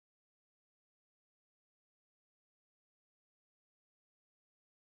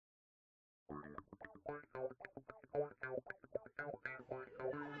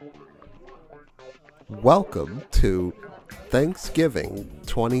Welcome to Thanksgiving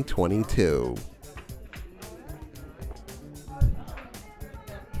 2022.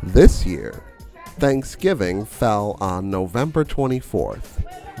 This year, Thanksgiving fell on November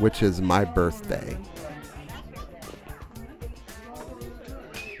 24th, which is my birthday.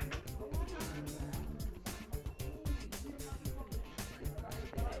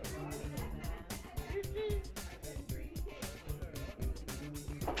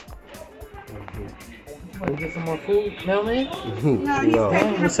 Want to get some more food, mailman? No.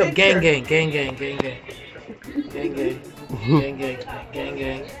 What's up, gang? Gang, gang, gang, gang, gang. Gang, gang. Gang, gang, gang,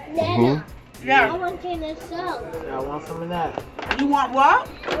 gang. Nana, Yeah. I want to the sub. I want some of that. You want what?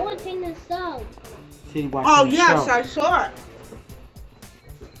 I want to the sub. See, Oh, yes, I saw it.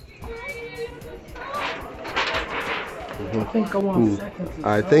 I think I want seconds.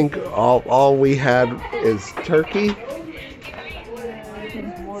 I think all we had is turkey,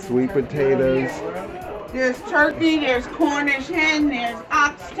 sweet potatoes. There's turkey, there's Cornish hen, there's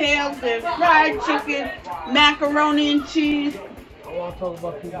oxtails, there's fried chicken, macaroni and cheese. I want to talk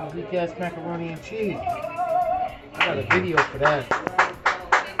about people's big ass macaroni and cheese. I got a video for that.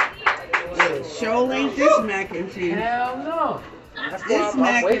 Show ain't this mac and cheese. Hell no. That's This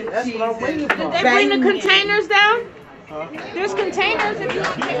mac and cheese. what I'm waiting for. Did they bring the containers down? Huh? There's containers if you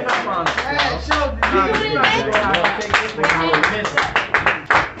Yeah, no problem.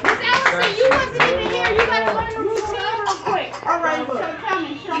 Miss Allison, you wasn't even here. You gotta run them containers real quick. All right, so tell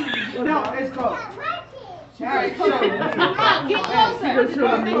me. No, it's cold. Get closer.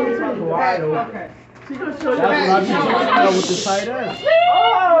 Okay. She gonna show you That's that. what I'm talking with the tight end.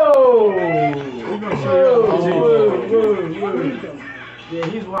 Yeah,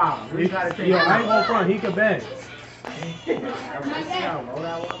 he's wild. We gotta take I ain't gonna front. He can bang.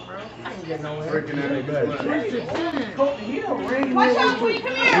 Watch out, Queen.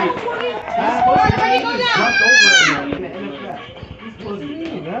 Come here. Alright, ready, go down.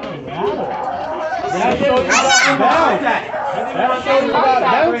 That shows you got bounce. That shows you got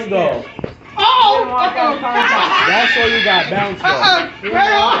bounce though. Oh! That shows you got bounce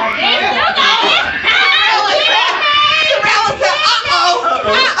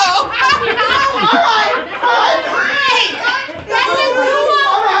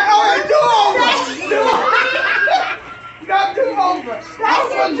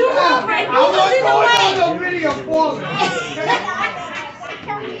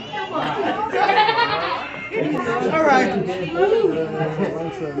All right.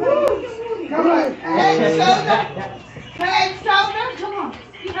 Come on. Head, shoulder. Head, shoulder. Come on.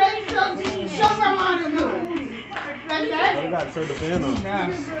 Head, shoulder. Show them how to do it. Like that. You gotta turn the fan on.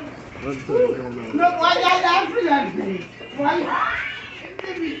 Look, why y'all laughing at me? Why?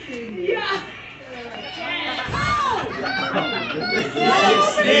 Yeah.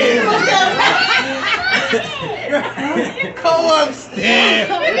 Go upstairs.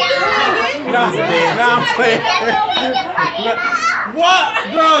 No, I'm playing. What?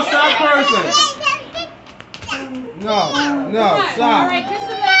 No, stop person. No, stop. Alright, kiss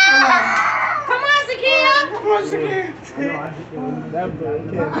the back. Come on, Zakia. Come on, Shakir. That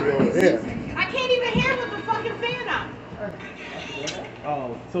can't be over here. I can't even hear with the fucking fan on.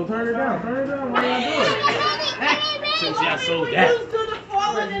 Oh, so turn it down. Turn it down. What are y'all doing? Since y'all sold that. Who's do the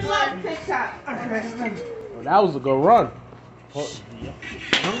falling in love TikTok? Okay. Well, that was a good run.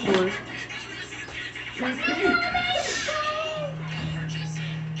 Don't worry.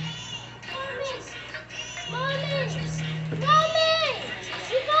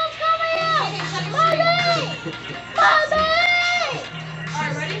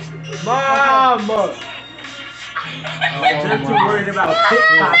 Mama! You're too worried about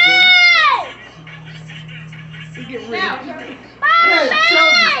TikToking. Head,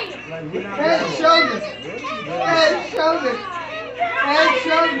 shoulders. Head, shoulders. Head, shoulders. Head,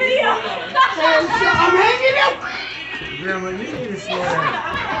 shoulders. Head, shoulders. I'm hanging up. Grandma, you need to slow down.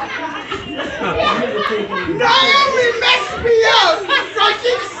 Naomi messed me up. I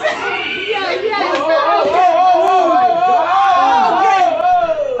keep saying.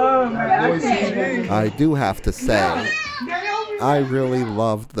 I do have to say, I really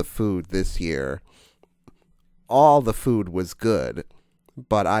loved the food this year. All the food was good,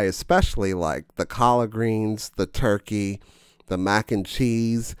 but I especially liked the collard greens, the turkey, the mac and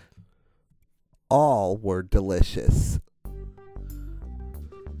cheese. All were delicious.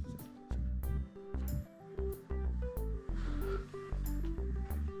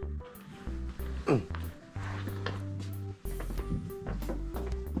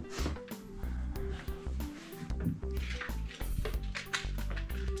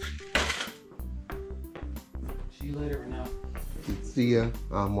 See ya,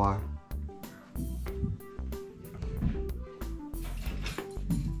 Anwar.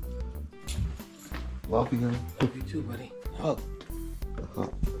 Love you. Love you too, buddy. Hug.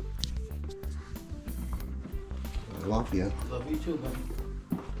 I love you. Love you too, buddy.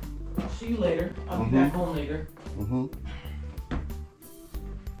 I'll see you later. I'll be back home later.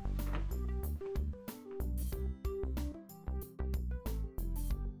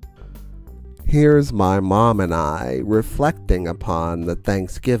 Here's my mom and I reflecting upon the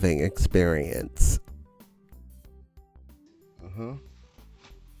Thanksgiving experience.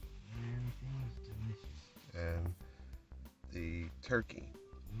 And the turkey.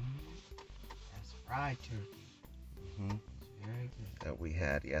 That's fried turkey. It's very good. That we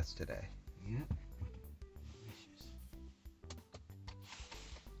had yesterday. Yep.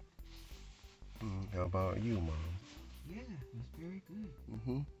 Delicious. How about you, Mom? Yeah, it was very good.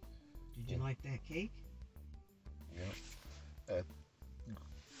 Did you like that cake? Yep.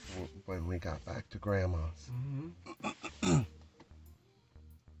 When we got back to Grandma's. Sherella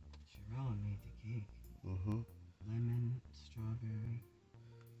made the cake. Lemon, strawberry.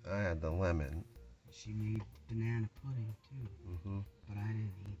 I had the lemon. She made banana pudding too. But I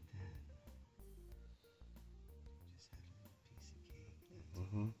didn't eat that. Just had a little piece of cake.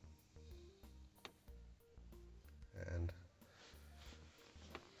 And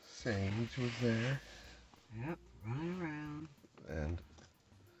Sage was there. Yep, running around. And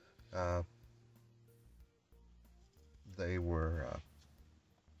they were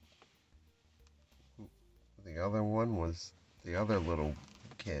the other one was the other little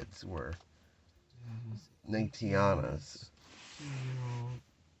kids were Natiana's. 2-year-old.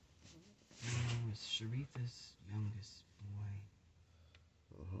 Was Sharitha's youngest boy.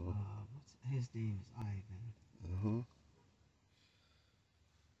 His name is Ivan.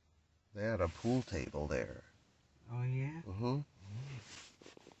 They had a pool table there. Oh yeah. The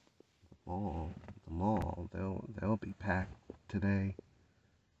mall. They'll be packed today.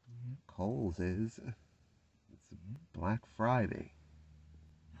 Kohl's is. It's Black Friday.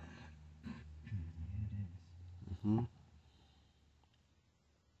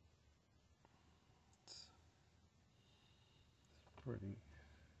 It's pretty.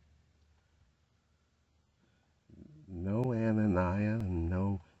 No Ananiah and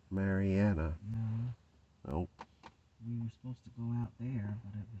no Mariana. No. Nope. We were supposed to go out there,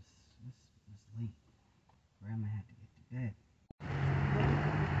 but it was late. Grandma had to get to bed.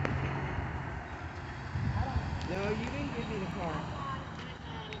 No, you didn't give me the car.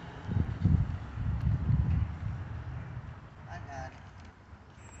 I got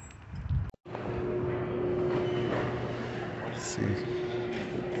it. See.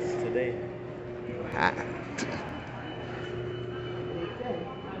 Today. Packed.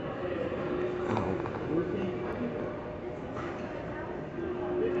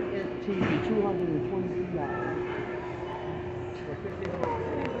 TV, $223.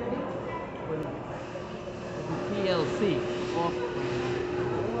 TLC. Off.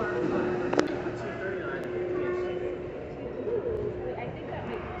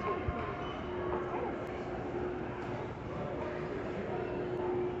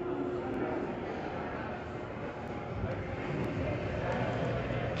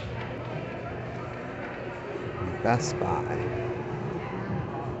 Best Buy.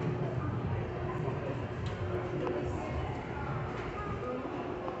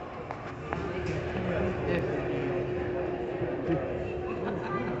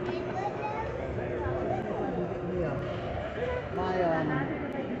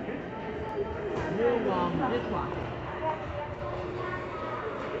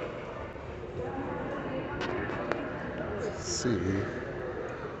 Let's see.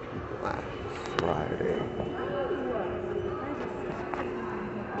 Black Friday.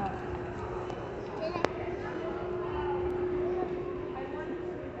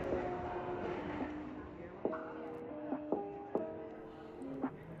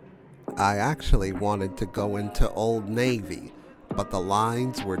 I actually wanted to go into Old Navy, but the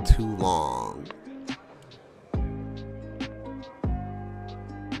lines were too long.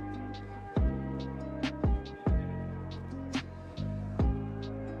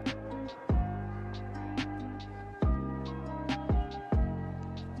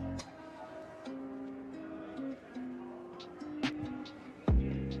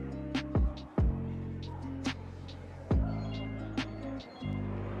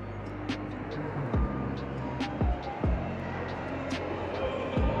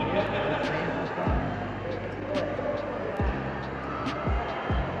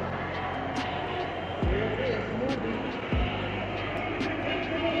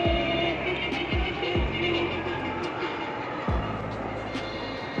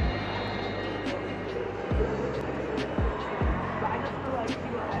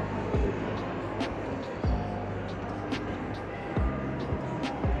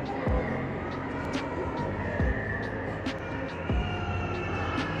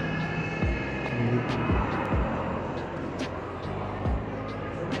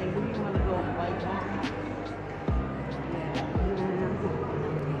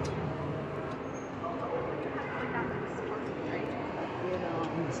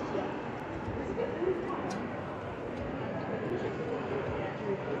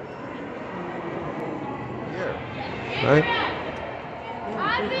 Right?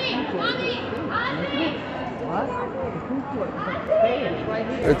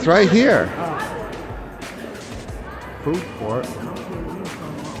 It's right here. Food court.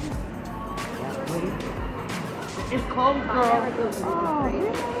 It's cold, girl.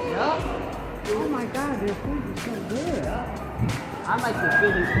 Oh my God, their food is so good. I like the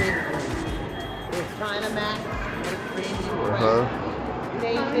Philly flavor. There's China Mac, there's creamy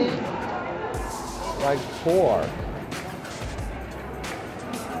Nathan. Like 4.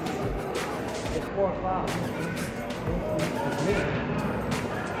 It's 4 o'clock.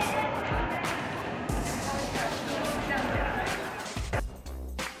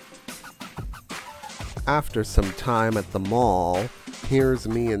 After some time at the mall, here's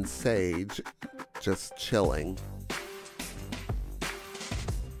me and Sage just chilling.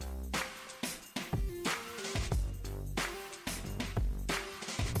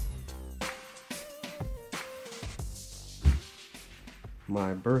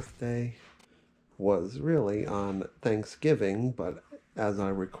 My birthday was really on Thanksgiving, but as I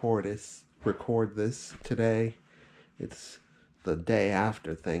record this today, it's the day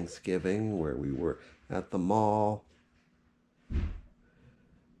after Thanksgiving, where we were at the mall.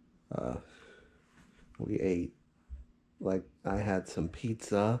 We ate, like, I had some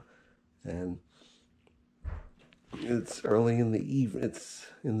pizza, and it's early in the evening. It's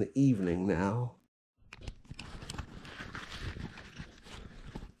in the evening now.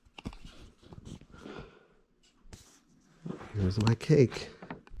 Here's my cake.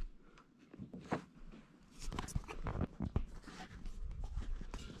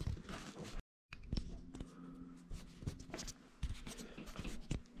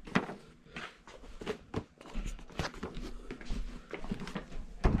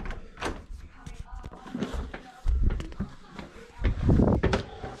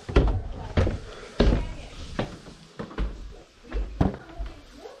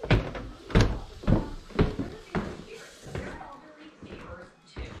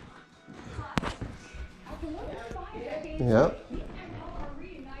 Yep.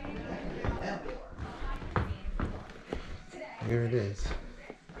 Here it is.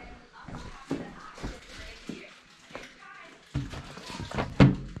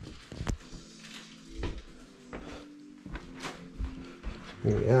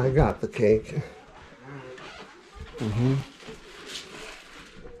 Yeah, I got the cake.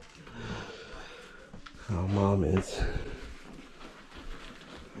 How Mom is.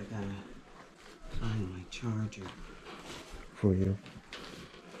 I gotta find my charger. For your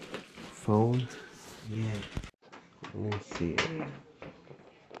phone? Yeah. Let me see it.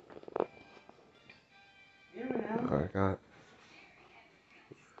 I got.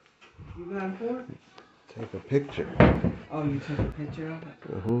 You got it for it? Take a picture. Oh, you took a picture of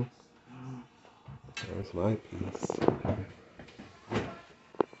it? There's my piece.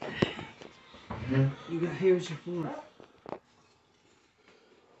 You got, here's your fourth.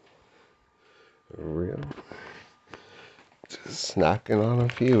 Real. Just snacking on a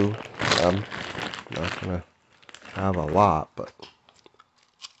few. I'm not gonna have a lot, but.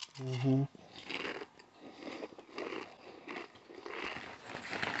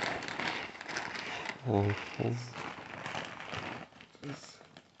 Just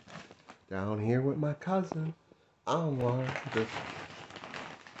down here with my cousin. Anwar, just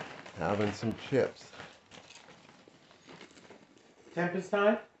having some chips. Tempest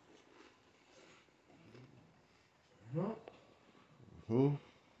time?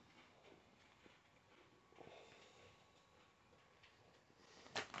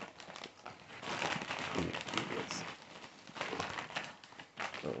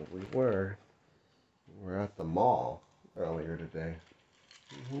 So we're at the mall earlier today.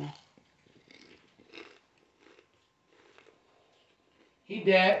 He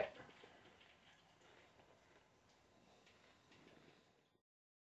dead.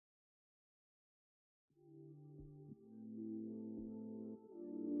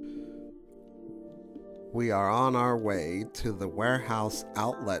 We are on our way to the warehouse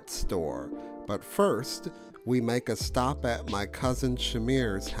outlet store, but first we make a stop at my cousin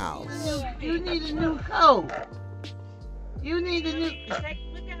Shamir's house. You need a new coat. You need a new. Look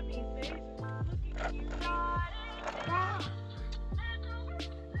at me, face. Look at you.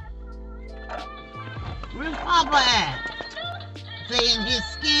 Where's Papa at? Say in his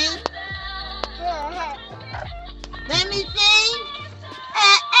skin? Let me see.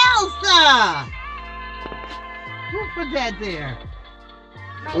 Elsa! Who put that there?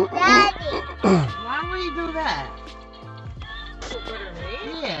 My daddy. Why would he do that? Put her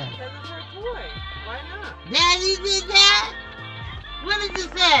name? Yeah. Because it's her toy. Why not? Daddy did that? What did you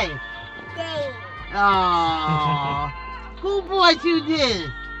say? Daddy. Oh, who bought you this?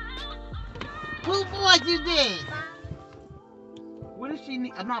 Who bought you this? What does she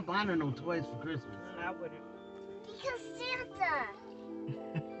need? I'm not buying her no toys for Christmas. I wouldn't. Because Santa.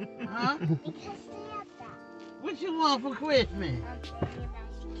 Huh? Because Santa. What you want for Christmas? Minnie Mouse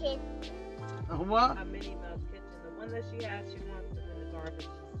kid. What? A Minnie Mouse kitchen. The one that she has, she wants it in the garbage.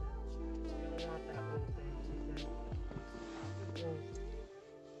 She don't want that whole thing. She said.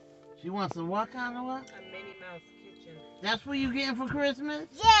 She wants some what kind of what? A Minnie Mouse kitchen. That's what you getting for Christmas?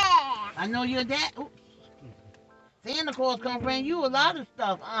 Yeah. I know your dad. Oops. Santa Claus gonna bring you a lot of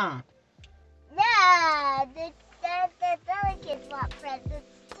stuff, huh? No, the other kids want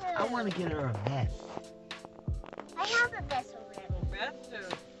presents too. I want to get her a vest. I have a vest already. Bester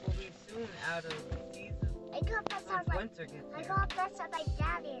will be soon out of season. I got vest on Once my. winter gets I here. got vest at my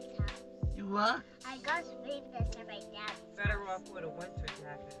daddy's house. You what? I got spring vest at my daddy's Better house. off with a winter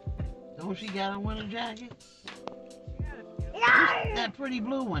jacket. Don't she got a winter jacket? She got a few. No. That pretty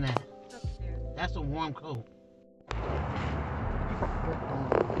blue one at? It's upstairs. That's a warm coat.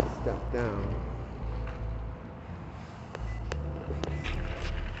 Step down.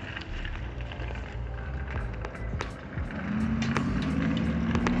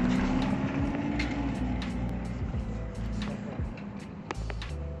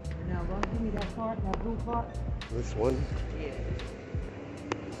 Now, Ron, give me that card, that blue card. This one. Yeah.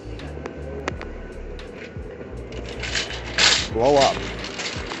 Blow up.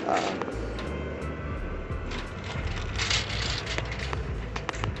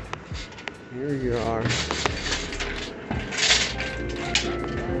 Here you are.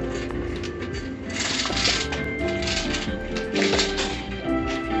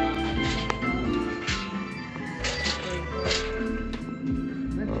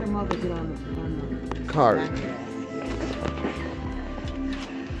 Let your mother get on the Card. back.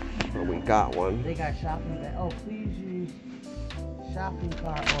 Well, we got one. They got shopping bag. Oh, please use shopping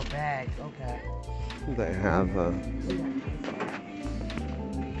cart or bags. Okay. They have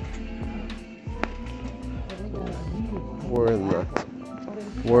we're in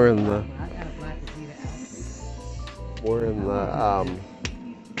the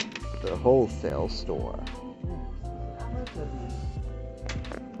wholesale store.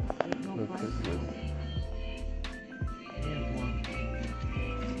 Look at this.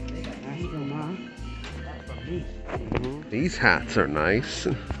 These hats are nice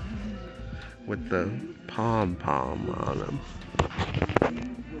with the pom-pom on them.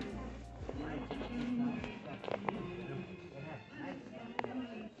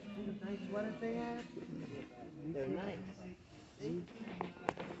 They're nice.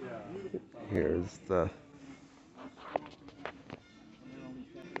 Here's the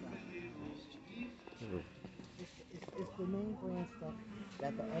It's the name brand stuff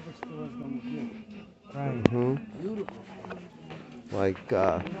that the other stores don't get. right. Beautiful. Like You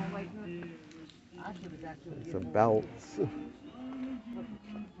don't like nothing? I should have got you some belts.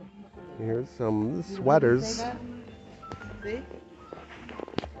 Here's some sweaters. See? Ain't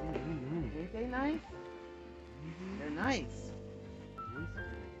they nice? They're nice.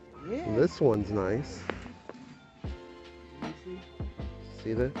 Yeah. This one's nice.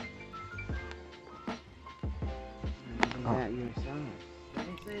 See that?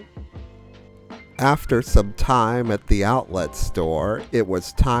 After some time at the outlet store, it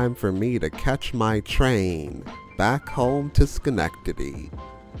was time for me to catch my train back home to Schenectady.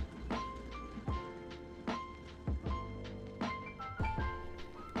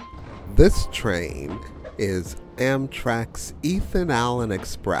 This train is Amtrak's Ethan Allen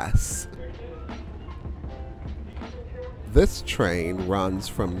Express. This train runs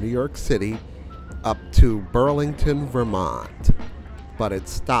from New York City up to Burlington, Vermont, but it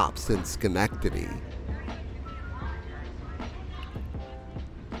stops in Schenectady.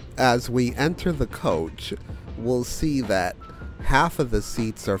 As we enter the coach, we'll see that half of the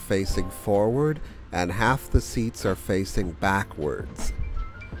seats are facing forward and half the seats are facing backwards.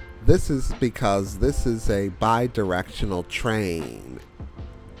 This is because this is a bi-directional train.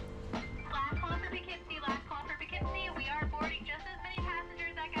 Last call for Poughkeepsie, last call for Poughkeepsie. We are boarding just as many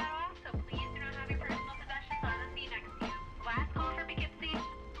passengers that got off, so please do not have your personal possessions on the seat next to you.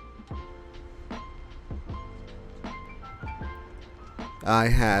 I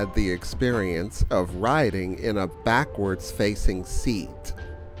had the experience of riding in a backwards facing seat.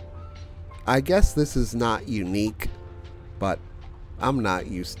 I guess this is not unique, but I'm not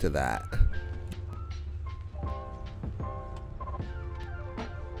used to that.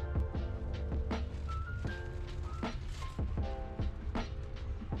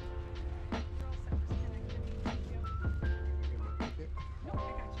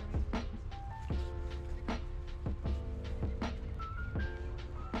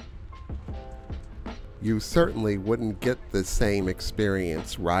 You certainly wouldn't get the same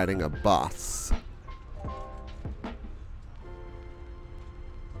experience riding a bus.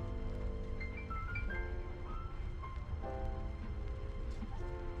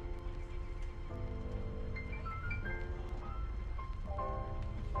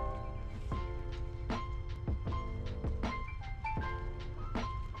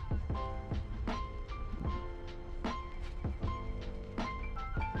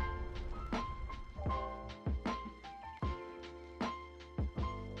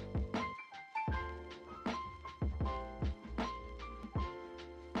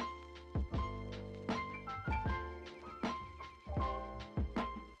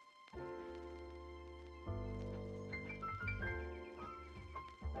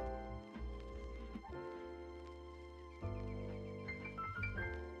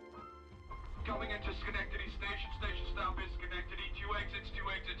 Coming into Schenectady Station. Station stop is Schenectady. Two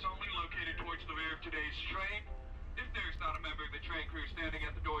exits only located towards the rear of today's train. If there's not a member of the train crew standing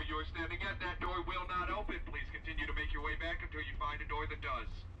at the door you're standing at, that door will not open. Please continue to make your way back until you find a door that does.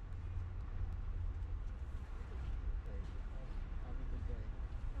 Have a good day.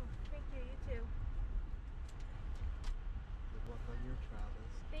 Oh, thank you. You too. Good luck on your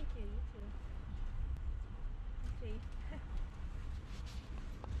travels. Thank you. You too. Okay.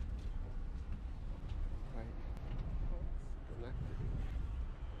 Right. Connected.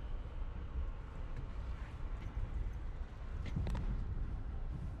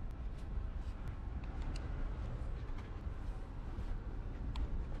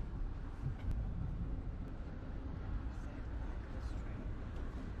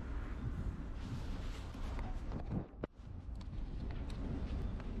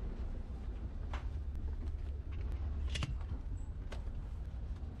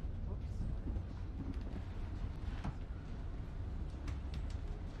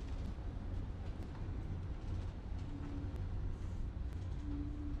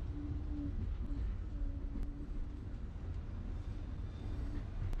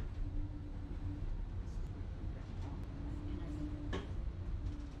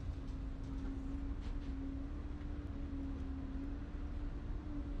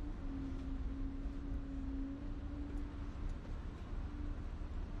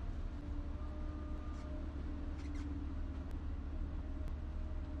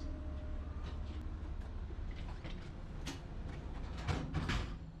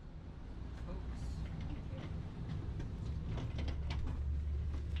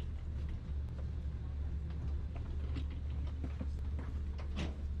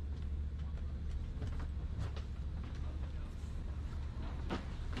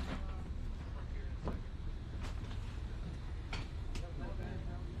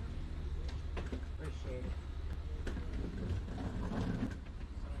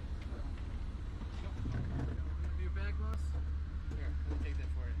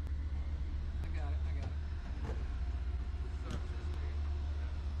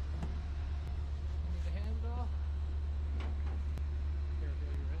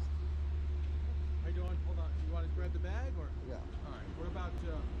 Grab the bag, or Yeah. all right. What about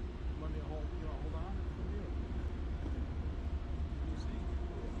you want me to hold? You know, hold on. You see?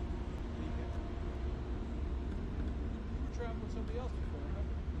 You were traveling with somebody else before,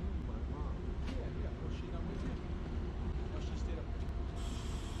 remember? My mom. Yeah. Was she not with you? No, she stayed up there.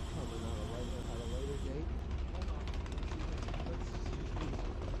 Coming at a later date. Hold on. Let's see if she's.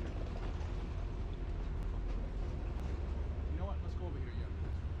 You know what? Let's go over here. Yeah.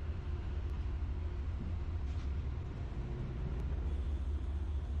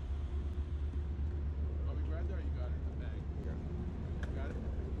 Oh, we grabbed that, or you got it in the bag? Yeah. You got it?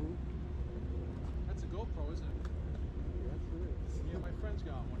 That's a GoPro, isn't it? Yes, it is. Yeah, my friend's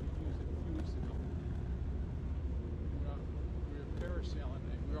got one. He used it a few weeks ago. We were parasailing.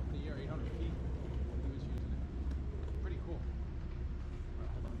 We were up in the air 800 feet. He was using it. Pretty cool. All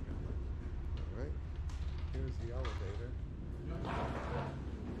right, hold on here. All right. Here's the elevator.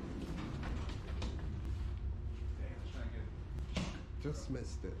 Just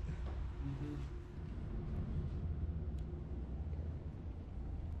missed it.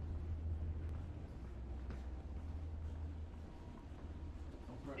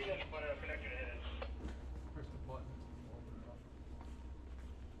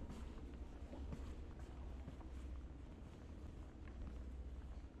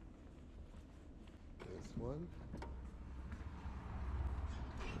 one.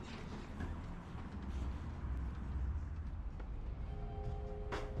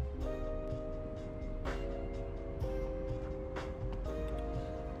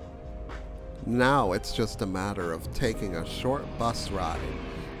 Now it's just a matter of taking a short bus ride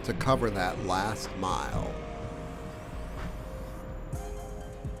to cover that last mile.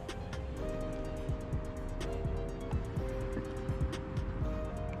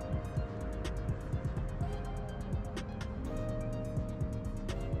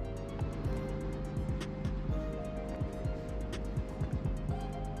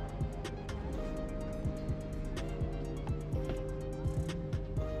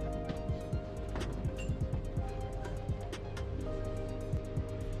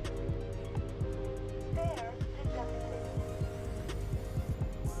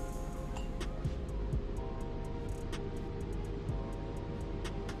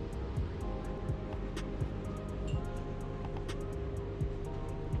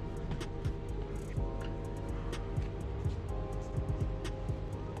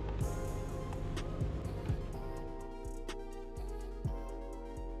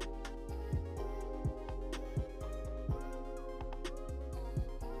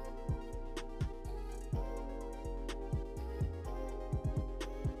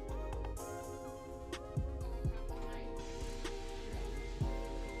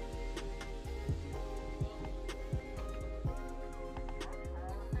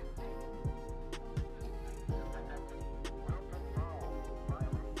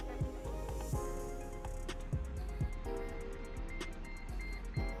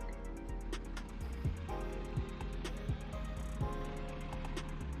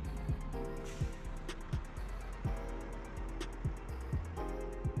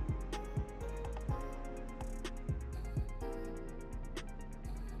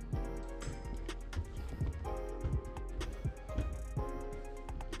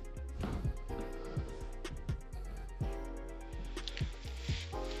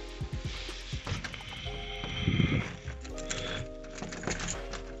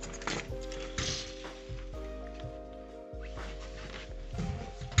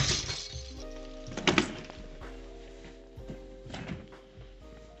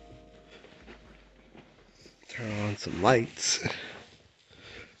 Turn on some lights.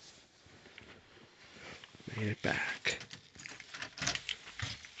 Made it back.